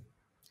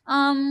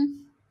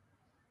 um,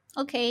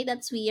 okay,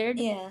 that's weird.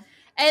 Yeah.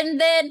 And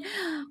then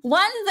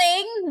one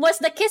thing was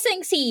the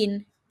kissing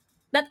scene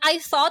that I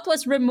thought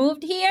was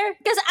removed here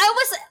because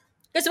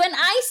when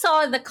I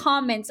saw the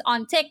comments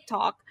on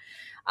TikTok,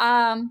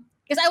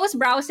 because I was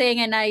browsing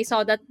and I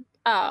saw that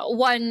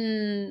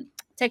one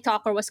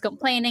TikToker was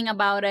complaining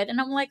about it, and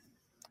I'm like,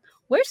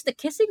 where's the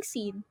kissing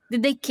scene?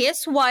 Did they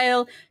kiss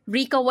while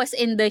Rika was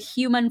in the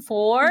human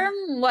form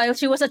while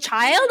she was a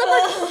child? I'm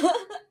like,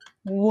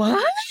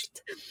 what?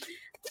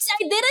 'Cause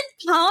I didn't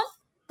count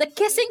the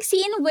kissing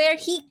scene where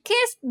he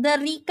kissed the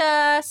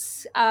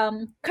Rika's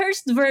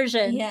cursed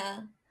version.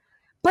 Yeah.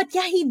 But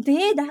yeah, he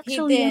did He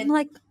actually. I'm did.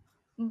 like,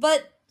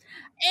 But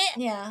eh,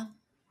 yeah.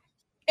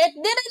 It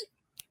didn't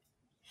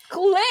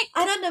click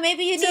I don't know,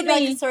 maybe you to need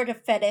like a me. sort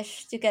of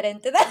fetish to get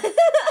into that.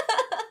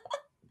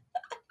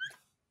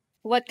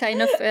 What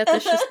kind of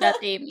fetish is that,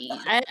 Amy?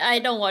 I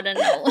don't want to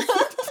know.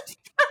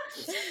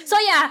 So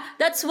yeah,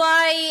 that's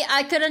why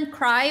I couldn't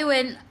cry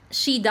when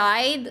she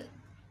died.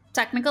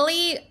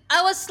 Technically,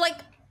 I was like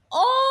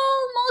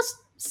almost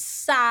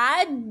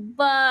sad,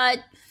 but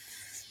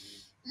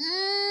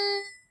mm,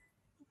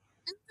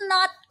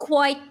 not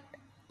quite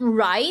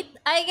right,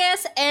 I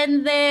guess.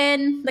 And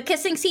then the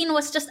kissing scene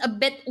was just a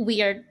bit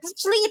weird.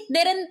 Actually, it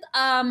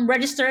didn't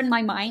register in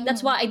my mind.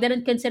 That's Mm. why I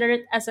didn't consider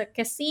it as a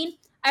kiss scene.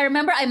 I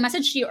remember I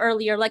messaged you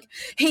earlier, like,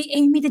 "Hey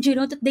Amy, did you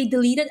know that they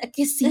deleted a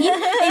kiss scene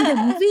in the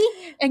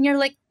movie?" And you're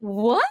like,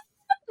 "What?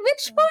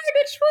 Which part?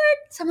 Which part?"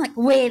 So I'm like,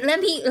 "Wait, let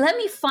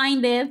me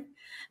find it."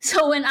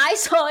 So when I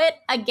saw it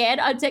again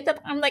on TikTok,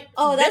 I'm like,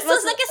 Oh, that "This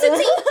was. was the kissing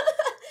scene."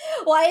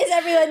 Why is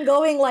everyone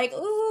going like,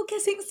 ooh,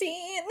 kissing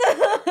scene?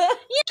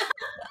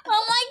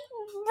 I'm like,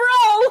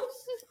 bro,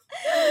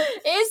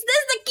 is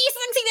this the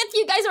kissing scene that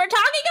you guys were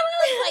talking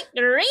about? Like,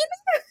 really?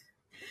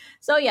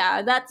 So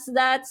yeah, that's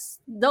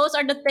those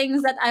are the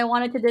things that I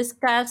wanted to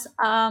discuss.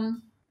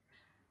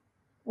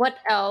 What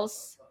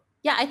else?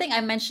 Yeah, I think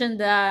I mentioned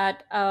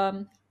that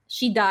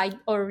she died,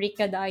 or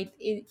Rika died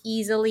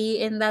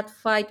easily in that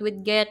fight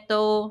with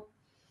Ghetto.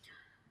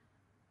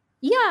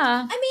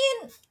 Yeah. I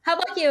mean, How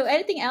about you?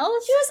 Anything she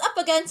else? was up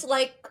against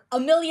like a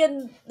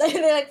million,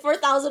 like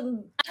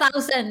 4,000,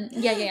 1,000.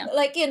 Yeah, yeah, yeah.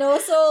 like,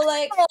 so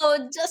like,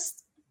 Oh,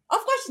 just of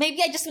course,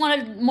 maybe I just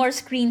wanted more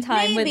screen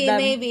time with them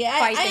maybe.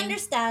 I fighting.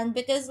 understand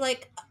because,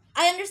 like,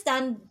 I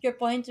understand your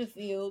point of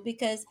view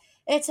because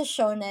it's a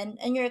shonen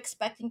and you're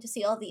expecting to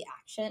see all the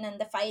action and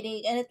the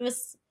fighting, and it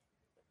was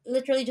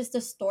literally just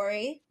a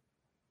story.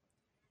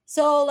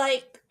 So,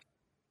 like,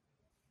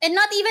 And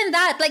not even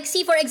that. Like,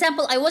 see, for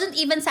example, I wasn't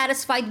even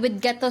satisfied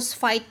with Geto's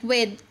fight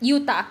with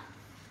Yuta.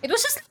 It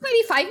was just like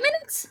maybe 5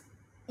 minutes,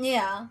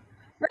 yeah.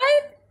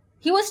 right?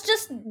 He was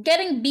just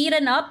getting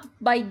beaten up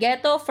by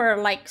Geto for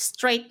like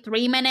straight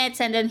 3 minutes,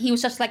 and then he was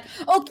just like,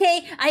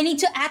 "Okay, I need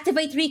to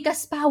activate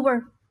Rika's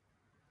power."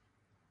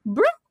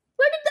 Bro,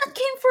 where did that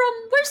came from?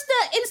 Where's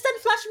the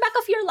instant flashback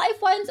of your life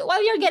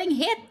while you're getting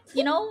hit?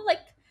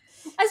 Like,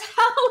 as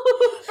how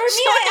For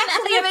me, short I an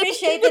actually anime can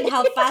appreciated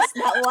how be. fast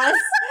that was.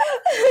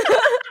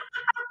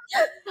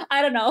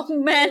 I don't know,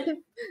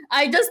 man.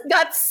 I just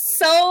got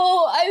so.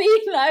 I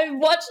mean, I've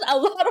watched a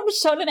lot of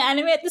shonen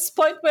anime at this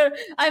point where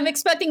I'm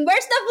expecting,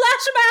 where's the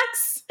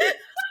flashbacks?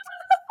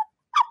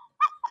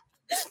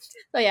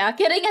 So yeah,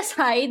 kidding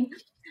aside,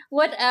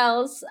 what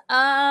else?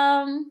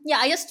 Yeah,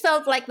 I just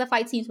felt like the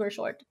fight scenes were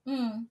short.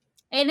 Mm.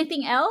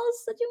 Anything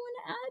else that you want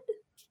to add?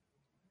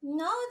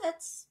 No,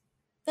 that's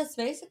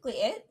basically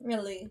it,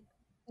 really.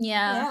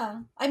 Yeah, Yeah.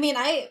 I mean,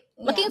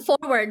 looking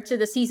forward to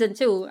the season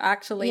 2. yeah,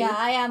 Actually,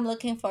 I am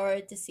looking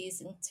forward to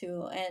season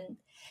 2, and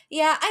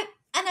yeah,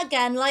 and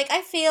again, like,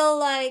 I feel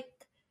like,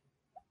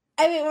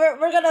 I mean,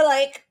 we're gonna,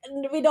 like,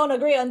 we don't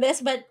agree on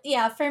this, but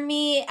yeah, for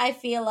me, I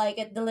feel like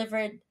it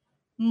delivered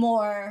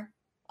more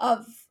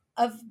of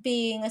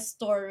being a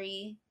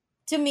story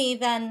to me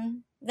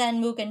than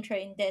Mugen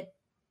Train did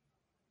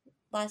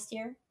last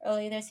year,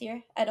 early this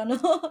year. I don't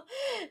know.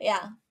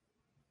 Yeah.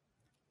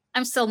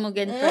 I'm still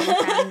Mugen Train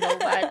fan though,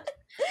 but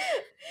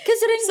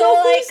considering So,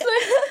 Goku's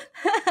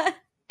like. like,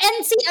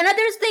 And see,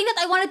 another thing that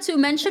I wanted to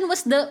mention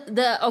was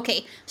the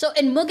okay. So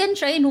in Mugen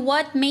Train,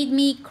 what made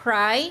me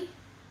cry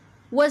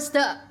was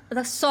the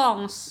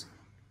songs,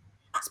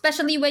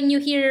 especially when you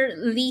hear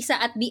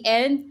Lisa at the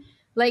end,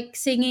 like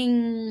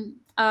singing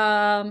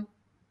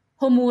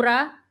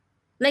Homura,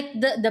 like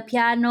the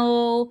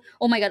piano.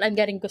 Oh my god, I'm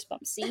getting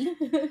goosebumps. See,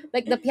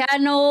 like the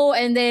piano,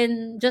 and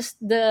then just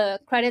the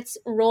credits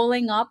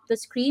rolling up the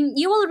screen.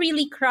 You will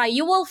really cry.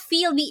 You will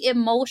feel the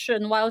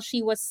emotion while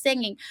she was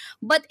singing.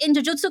 But in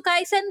Jujutsu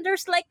Kaisen,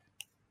 there's like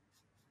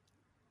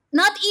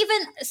not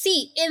even,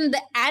 see, in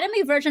the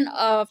anime version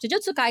of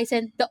Jujutsu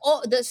Kaisen, the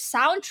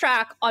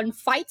soundtrack on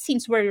fight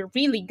scenes were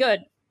really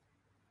good.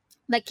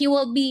 Like you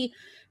will be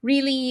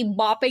really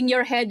bopping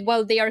your head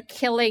while they are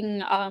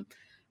killing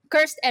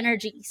cursed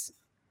energies.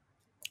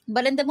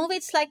 But in the movie,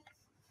 it's like,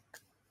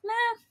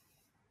 nah,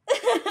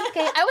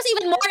 okay. I was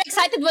even more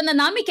excited when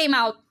Nanami came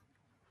out.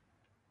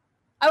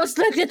 I was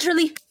like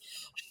literally,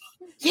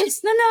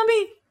 yes,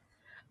 Nanami.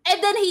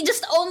 And then he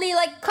just only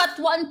like cut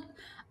one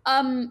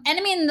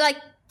enemy and like,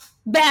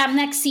 bam,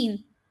 next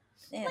scene.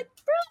 yeah. Like,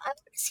 bro, I want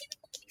to see the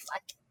movie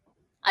fight.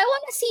 I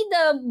want to see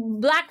the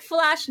black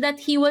flash that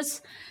he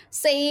was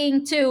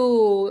saying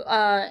to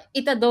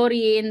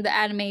Itadori in the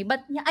anime.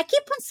 But yeah, I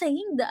keep on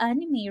saying the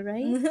anime,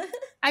 right?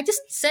 I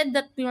just said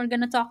that we were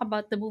gonna talk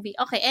about the movie.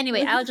 Okay,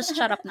 anyway, I'll just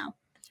shut up now.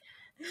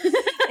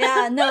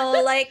 Yeah, no,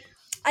 like,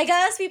 I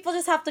guess people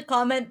just have to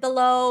comment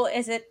below.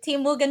 Is it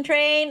Team Mugen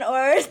Train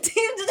or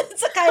Team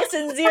Jujutsu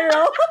Kaisen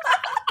Zero?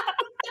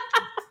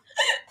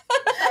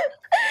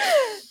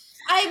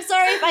 I'm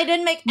sorry if I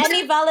didn't make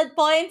any valid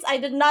points. I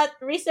did not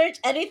research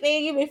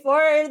anything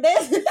before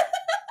this.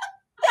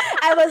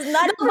 I was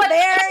not No, but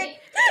prepared.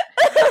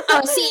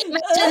 oh, see,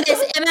 imagine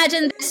this.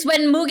 Imagine this.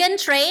 When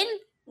Mugen Train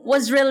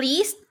was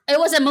released, it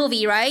was a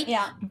movie, right?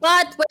 Yeah.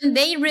 But when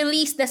they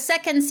released the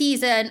second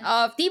season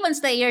of Demon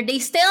Slayer, they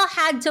still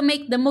had to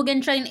make the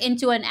Mugen Train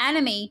into an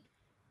anime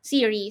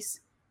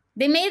series.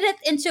 They made it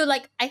into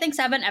like I think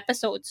 7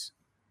 episodes.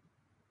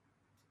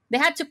 They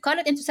had to cut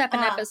it into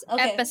seven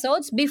Okay.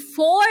 episodes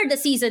before the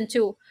season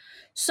 2.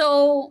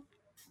 So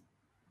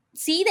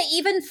see, they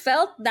even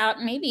felt that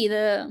maybe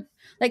there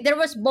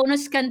was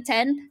bonus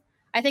content.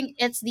 I think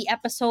it's the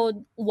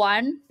episode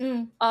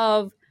 1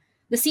 of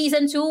the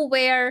season 2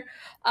 where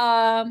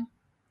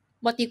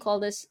what do you call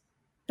this?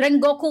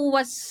 Rengoku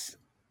was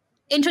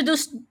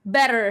introduced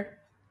better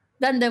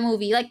than the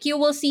movie. Like you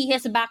will see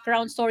his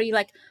background story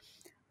like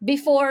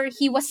before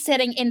he was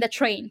sitting in the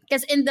train.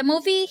 Because in the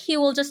movie he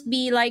will just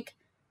be like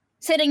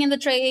sitting in the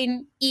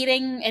train,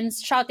 eating and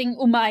shouting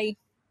umai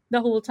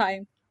the whole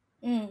time.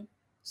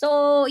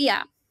 So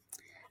yeah.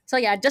 So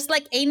yeah, just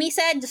like Amy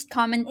said, just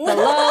comment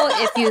below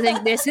if you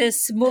think this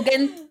is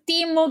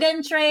Team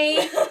Mugen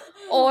Train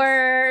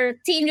or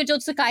Team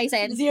Jujutsu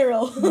Kaisen.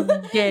 0.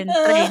 Mugen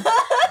Train.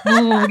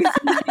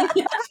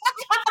 Mugen.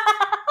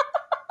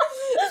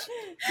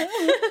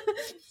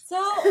 So,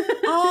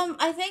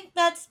 I think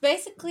that's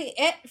basically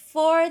it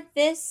for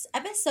this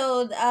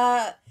episode.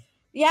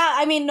 Yeah,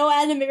 I mean, no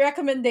anime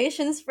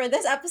recommendations for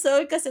this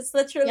episode because it's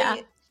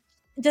literally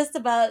just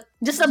about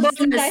Just a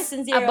Jujutsu bonus.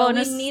 Kaisen A 0.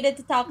 bonus. We needed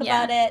to talk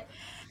about it.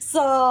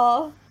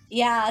 So,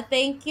 yeah,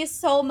 thank you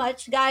so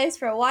much, guys,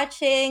 for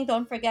watching.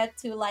 Don't forget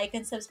to like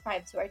and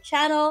subscribe to our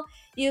channel.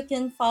 You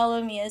can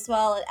follow me as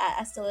well at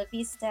Hasta La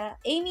Vista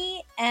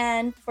Amy.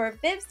 And for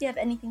Bibs, do you have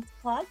anything to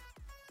plug?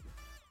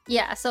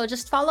 Yeah, so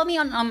just follow me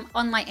on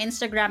my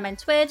Instagram and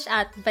Twitch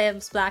at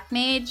Vibs Black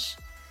Mage.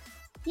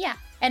 Yeah,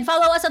 and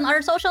follow us on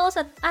our socials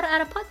at Ara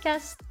Ara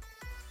Podcast.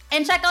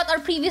 And check out our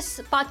previous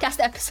podcast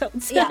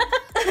episodes. Yeah,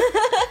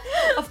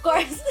 of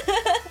course.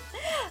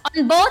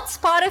 On both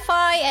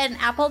Spotify and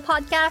Apple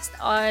Podcast,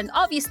 and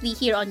obviously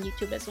here on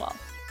YouTube as well.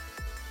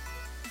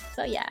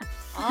 So yeah.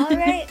 All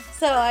right.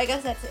 So I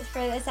guess that's it for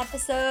this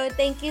episode.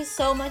 Thank you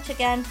so much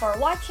again for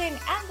watching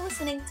and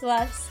listening to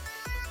us.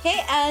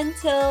 Okay,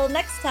 until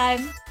next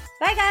time.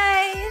 Bye,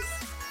 guys.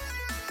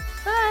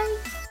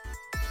 Bye.